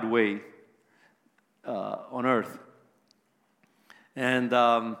dignified way on earth. And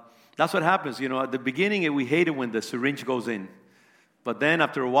that's what happens. At the beginning, we hate it when the syringe goes in. But then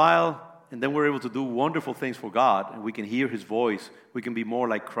after a while, and then we're able to do wonderful things for God, and we can hear His voice. We can be more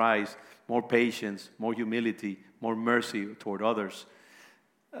like Christ, more patience, more humility, more mercy toward others.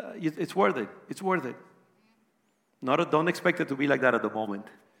 It's worth it. It's worth it. Don't expect it to be like that at the moment.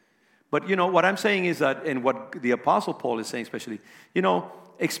 But, what I'm saying is that, and what the Apostle Paul is saying especially,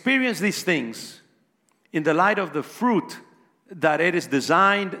 experience these things in the light of the fruit that it is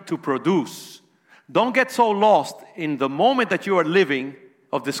designed to produce. Don't get so lost in the moment that you are living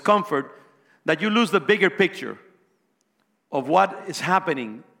of discomfort that you lose the bigger picture of what is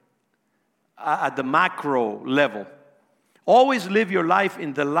happening at the macro level. Always live your life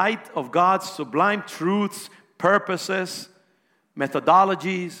in the light of God's sublime truths, purposes,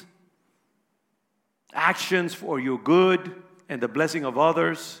 methodologies, actions for your good and the blessing of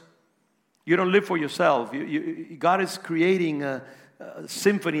others. You don't live for yourself. God is creating a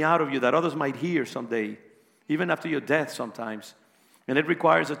symphony out of you that others might hear someday, even after your death sometimes. And it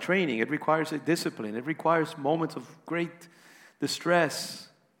requires a training. It requires a discipline. It requires moments of great distress.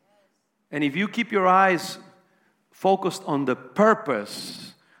 And if you keep your eyes focused on the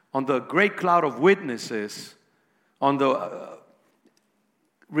purpose, on the great cloud of witnesses, on the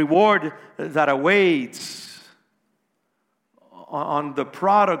reward that awaits, on the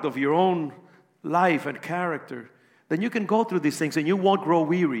product of your own life and character, then you can go through these things and you won't grow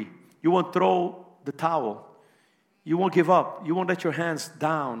weary. You won't throw the towel. You won't give up. You won't let your hands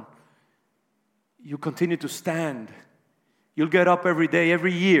down. You continue to stand. You'll get up every day,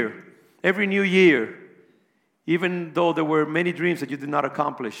 every year, every new year. Even though there were many dreams that you did not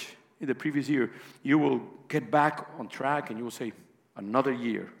accomplish in the previous year, you will get back on track and you will say, another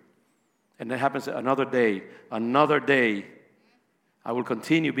year. And that happens another day, I will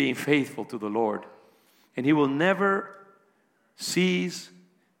continue being faithful to the Lord. And He will never cease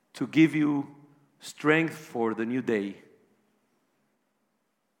to give you strength for the new day.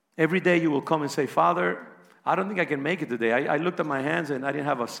 Every day you will come and say, Father, I don't think I can make it today. I looked at my hands and I didn't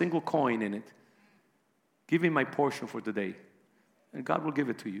have a single coin in it. Give me my portion for today. And God will give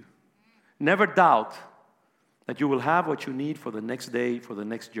it to you. Never doubt that you will have what you need for the next day, for the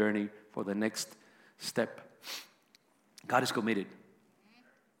next journey, for the next step. God is committed.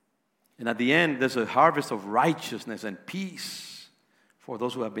 And at the end, there's a harvest of righteousness and peace for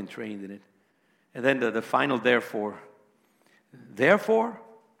those who have been trained in it. And then the final therefore. Therefore,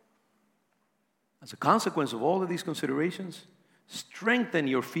 as a consequence of all of these considerations, strengthen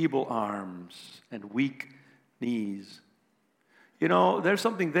your feeble arms and weak knees. There's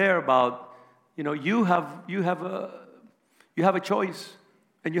something there about, you have a choice,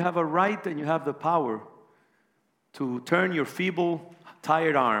 and you have a right, and you have the power to turn your feeble,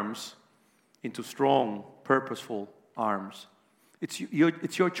 tired arms into strong, purposeful arms. It's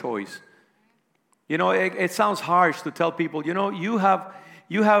your choice. It sounds harsh to tell people, you have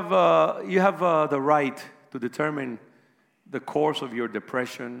the right to determine the course of your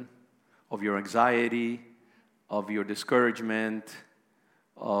depression, of your anxiety, of your discouragement,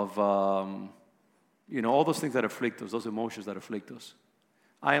 of all those things that afflict us, those emotions that afflict us.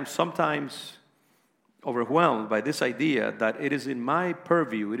 I am sometimes overwhelmed by this idea that it is in my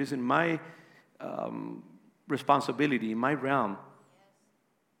purview, it is in my responsibility, in my realm,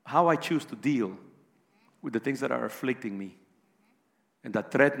 how I choose to deal with the things that are afflicting me and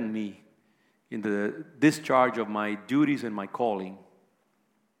that threaten me in the discharge of my duties and my calling.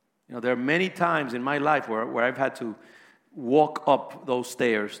 There are many times in my life where I've had to walk up those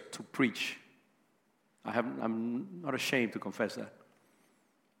stairs to preach. I'm not ashamed to confess that.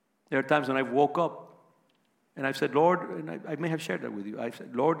 There are times when I've woke up and I've said, Lord, and I may have shared that with you. I've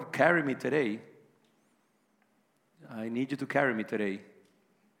said, Lord, carry me today. I need you to carry me today.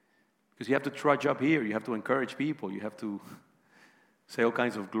 Because you have to trudge up here. You have to encourage people. You have to say all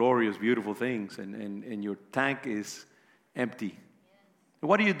kinds of glorious, beautiful things. And your tank is empty. And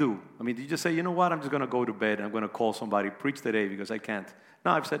what do you do? I mean, do you just say, you know what, I'm just going to go to bed and I'm going to call somebody, preach today because I can't.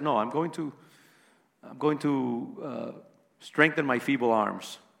 No, I've said, no, I'm going to strengthen my feeble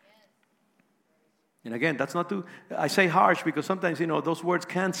arms. And again, that's not too, I say harsh because sometimes, those words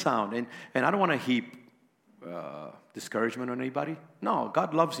can sound. And I don't want to heap discouragement on anybody. No,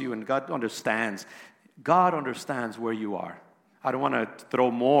 God loves you and God understands. God understands where you are. I don't want to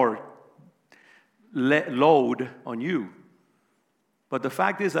throw more load on you. But the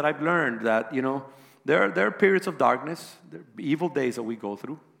fact is that I've learned that, there are periods of darkness, there are evil days that we go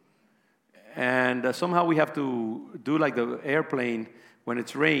through. And somehow we have to do like the airplane when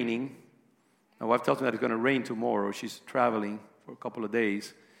it's raining. My wife tells me that it's going to rain tomorrow. She's traveling for a couple of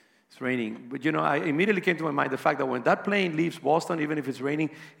days. It's raining. But, I immediately came to my mind the fact that when that plane leaves Boston, even if it's raining,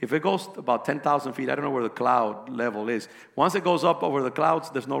 if it goes about 10,000 feet, I don't know where the cloud level is. Once it goes up over the clouds,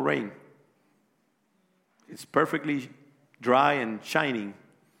 there's no rain. It's perfectly dry and shining.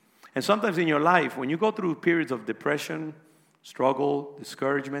 And sometimes in your life, when you go through periods of depression, struggle,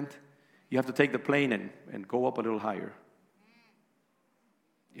 discouragement, you have to take the plane and go up a little higher.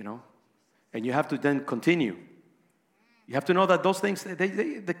 And you have to then continue. You have to know that those things,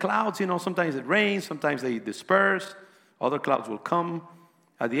 the clouds, sometimes it rains, sometimes they disperse, other clouds will come.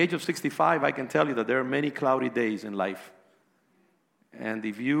 At the age of 65, I can tell you that there are many cloudy days in life. And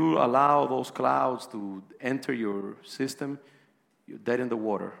if you allow those clouds to enter your system, you're dead in the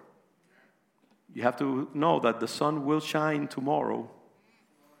water. You have to know that the sun will shine tomorrow.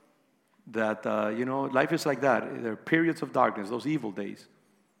 That, life is like that. There are periods of darkness, those evil days.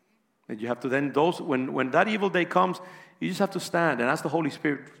 And you have to then, when that evil day comes, you just have to stand and ask the Holy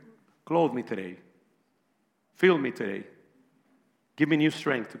Spirit, clothe me today. Fill me today. Give me new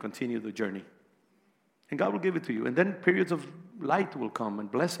strength to continue the journey. And God will give it to you. And then periods of light will come and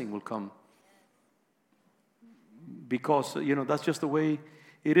blessing will come. Because, that's just the way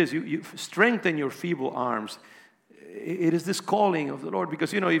it is. You strengthen your feeble arms. It is this calling of the Lord.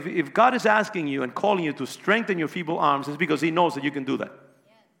 Because, if God is asking you and calling you to strengthen your feeble arms, it's because He knows that you can do that.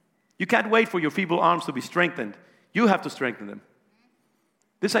 You can't wait for your feeble arms to be strengthened. You have to strengthen them.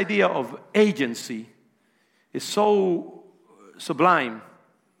 This idea of agency is so sublime.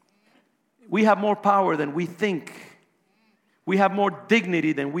 We have more power than we think. We have more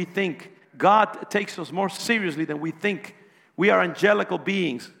dignity than we think. God takes us more seriously than we think. We are angelical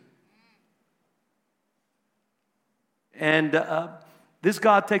beings. And this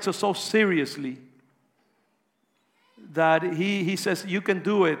God takes us so seriously that He says, you can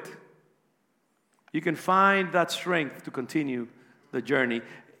do it. You can find that strength to continue the journey.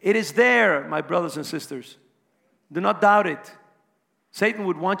 It is there, my brothers and sisters. Do not doubt it. Satan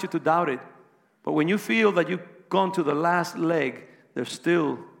would want you to doubt it. But when you feel that you've gone to the last leg, there's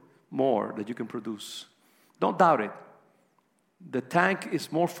still more that you can produce. Don't doubt it. The tank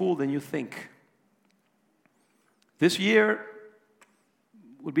is more full than you think. This year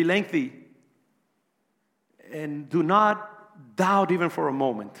will be lengthy. And do not doubt even for a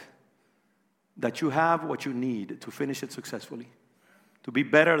moment that you have what you need to finish it successfully, to be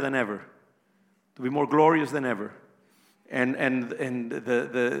better than ever, to be more glorious than ever. And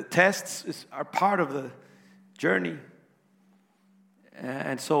the tests are part of the journey.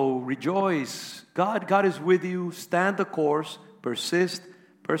 And so rejoice. God is with you. Stand the course. Persist.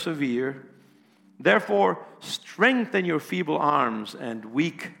 Persevere. Therefore, strengthen your feeble arms and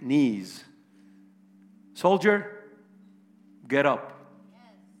weak knees. Soldier, get up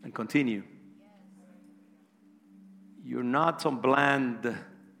and continue. You're not some bland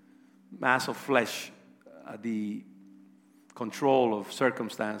mass of flesh at the control of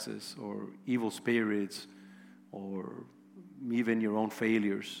circumstances or evil spirits or even your own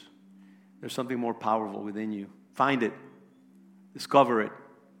failures. There's something more powerful within you. Find it. Discover it.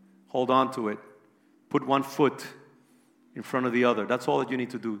 Hold on to it. Put one foot in front of the other. That's all that you need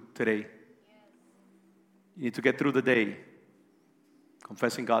to do today. You need to get through the day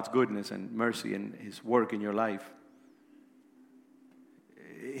confessing God's goodness and mercy and His work in your life.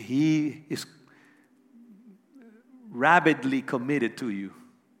 He is rabidly committed to you.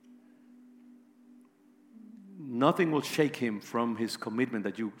 Nothing will shake Him from His commitment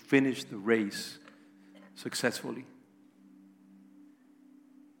that you finish the race successfully.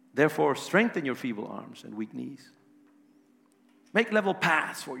 Therefore, strengthen your feeble arms and weak knees. Make level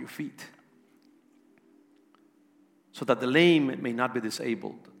paths for your feet, so that the lame may not be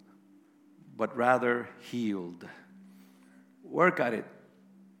disabled, but rather healed. Work at it.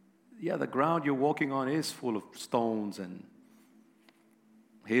 Yeah, the ground you're walking on is full of stones and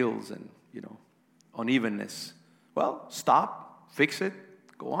hills and, unevenness. Well, stop, fix it,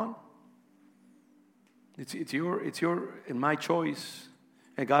 go on. It's your and my choice.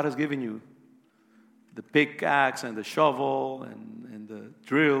 And God has given you the pickaxe and the shovel and the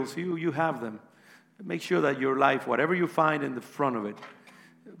drills. You have them. Make sure that your life, whatever you find in the front of it,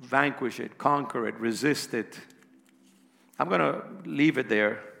 vanquish it, conquer it, resist it. I'm going to leave it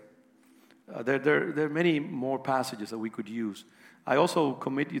there. There are many more passages that we could use. I also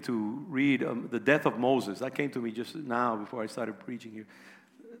commit you to read the death of Moses. That came to me just now before I started preaching here.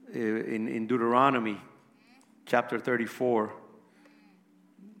 In Deuteronomy chapter 34.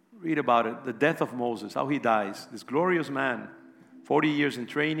 Read about it. The death of Moses, how he dies. This glorious man, 40 years in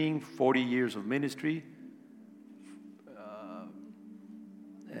training, 40 years of ministry.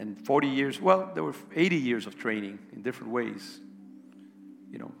 And 40 years, there were 80 years of training in different ways.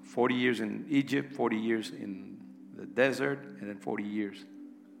 40 years in Egypt, 40 years in the desert, and then 40 years.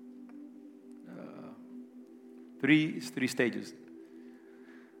 Three stages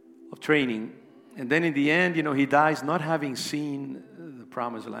of training. And then in the end, he dies not having seen the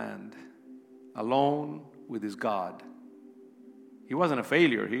promised land, alone with his God. He wasn't a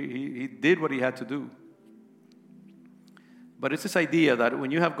failure. He did what he had to do. But it's this idea that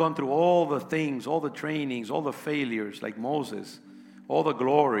when you have gone through all the things, all the trainings, all the failures, like Moses, all the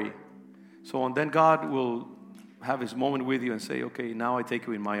glory, so on, then God will have his moment with you and say, okay, now I take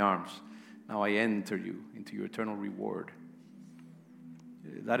you in my arms. Now I enter you into your eternal reward.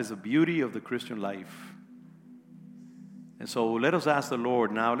 That is the beauty of the Christian life. And so let us ask the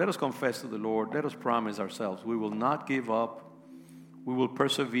Lord now, let us confess to the Lord, let us promise ourselves, we will not give up, we will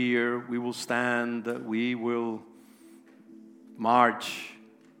persevere, we will stand, we will march.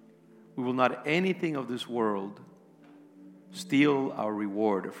 We will not anything of this world steal our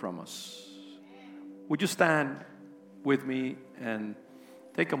reward from us. Would you stand with me and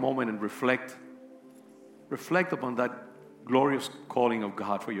take a moment and reflect upon that glorious calling of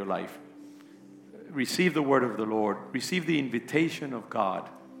God for your life? Receive the word of the Lord. Receive the invitation of God.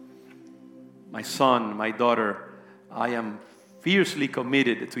 My son, my daughter, I am fiercely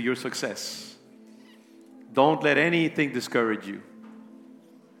committed to your success. Don't let anything discourage you.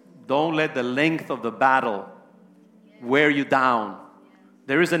 Don't let the length of the battle wear you down.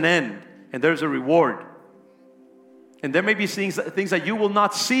 There is an end and there's a reward. And there may be things that you will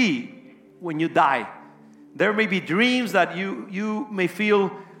not see when you die. There may be dreams that you may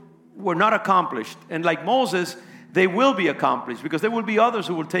feel were not accomplished. And like Moses, they will be accomplished because there will be others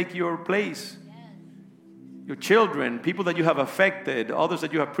who will take your place. Your children, people that you have affected, others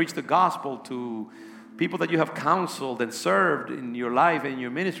that you have preached the gospel to, people that you have counseled and served in your life and your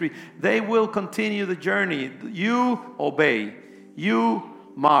ministry, they will continue the journey. You obey. You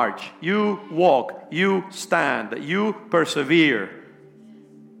march. You walk. You stand. You persevere.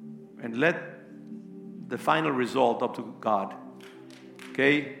 And let the final result up to God.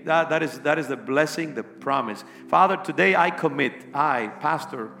 Okay? That is the blessing, the promise. Father, today I commit,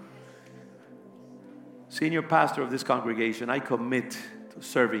 pastor, senior pastor of this congregation, I commit to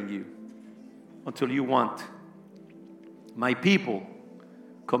serving you until you want. My people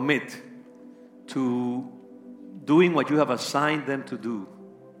commit to doing what you have assigned them to do.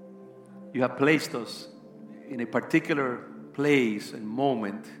 You have placed us in a particular place and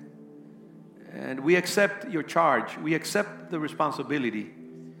moment, and we accept your charge. We accept the responsibility.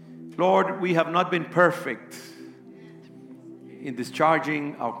 Lord, we have not been perfect in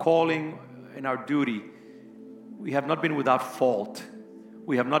discharging our calling and our duty. We have not been without fault.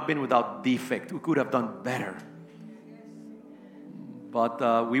 We have not been without defect. We could have done better.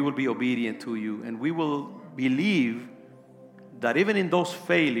 But we will be obedient to you, and we will believe that even in those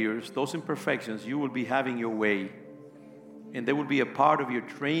failures, those imperfections, you will be having your way. And they will be a part of your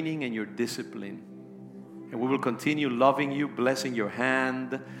training and your discipline. And we will continue loving you, blessing your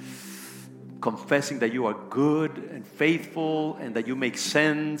hand, confessing that you are good and faithful and that you make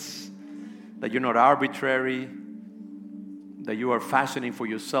sense, that you're not arbitrary, that you are fashioning for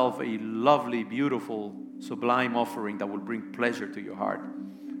yourself a lovely, beautiful, sublime offering that will bring pleasure to your heart,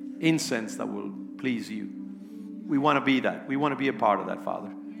 incense that will please you. We want to be that. We want to be a part of that,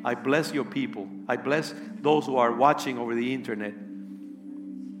 Father. I bless your people. I bless those who are watching over the internet.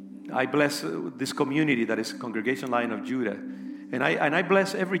 I bless this community that is Congregation Lion of Judah. And I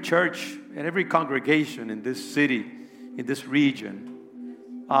bless every church and every congregation in this city, in this region.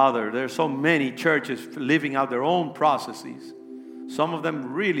 Father, there are so many churches living out their own processes. Some of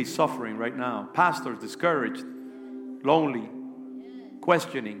them really suffering right now. Pastors discouraged, lonely,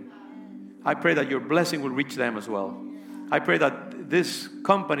 questioning. I pray that your blessing will reach them as well. I pray that this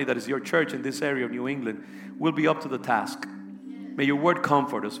company that is your church in this area of New England will be up to the task. May your word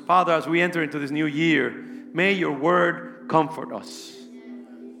comfort us. Father, as we enter into this new year, may your word comfort us.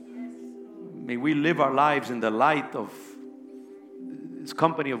 May we live our lives in the light of this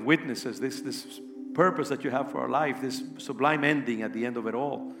company of witnesses, this purpose that you have for our life, this sublime ending at the end of it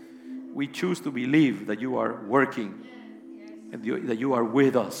all. We choose to believe that you are working and that you are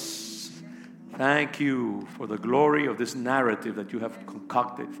with us. Thank you for the glory of this narrative that you have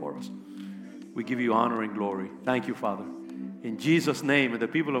concocted for us. We give you honor and glory. Thank you, Father. In Jesus' name, and the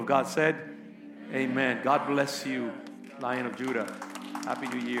people of God said, amen. God bless you, Lion of Judah. Happy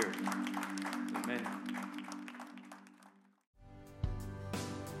New Year. Amen.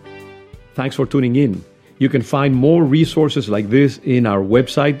 Thanks for tuning in. You can find more resources like this in our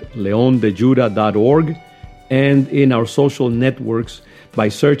website, leondejuda.org, and in our social networks by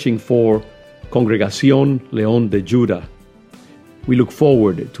searching for Congregación León de Judah. We look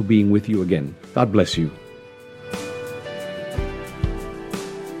forward to being with you again. God bless you.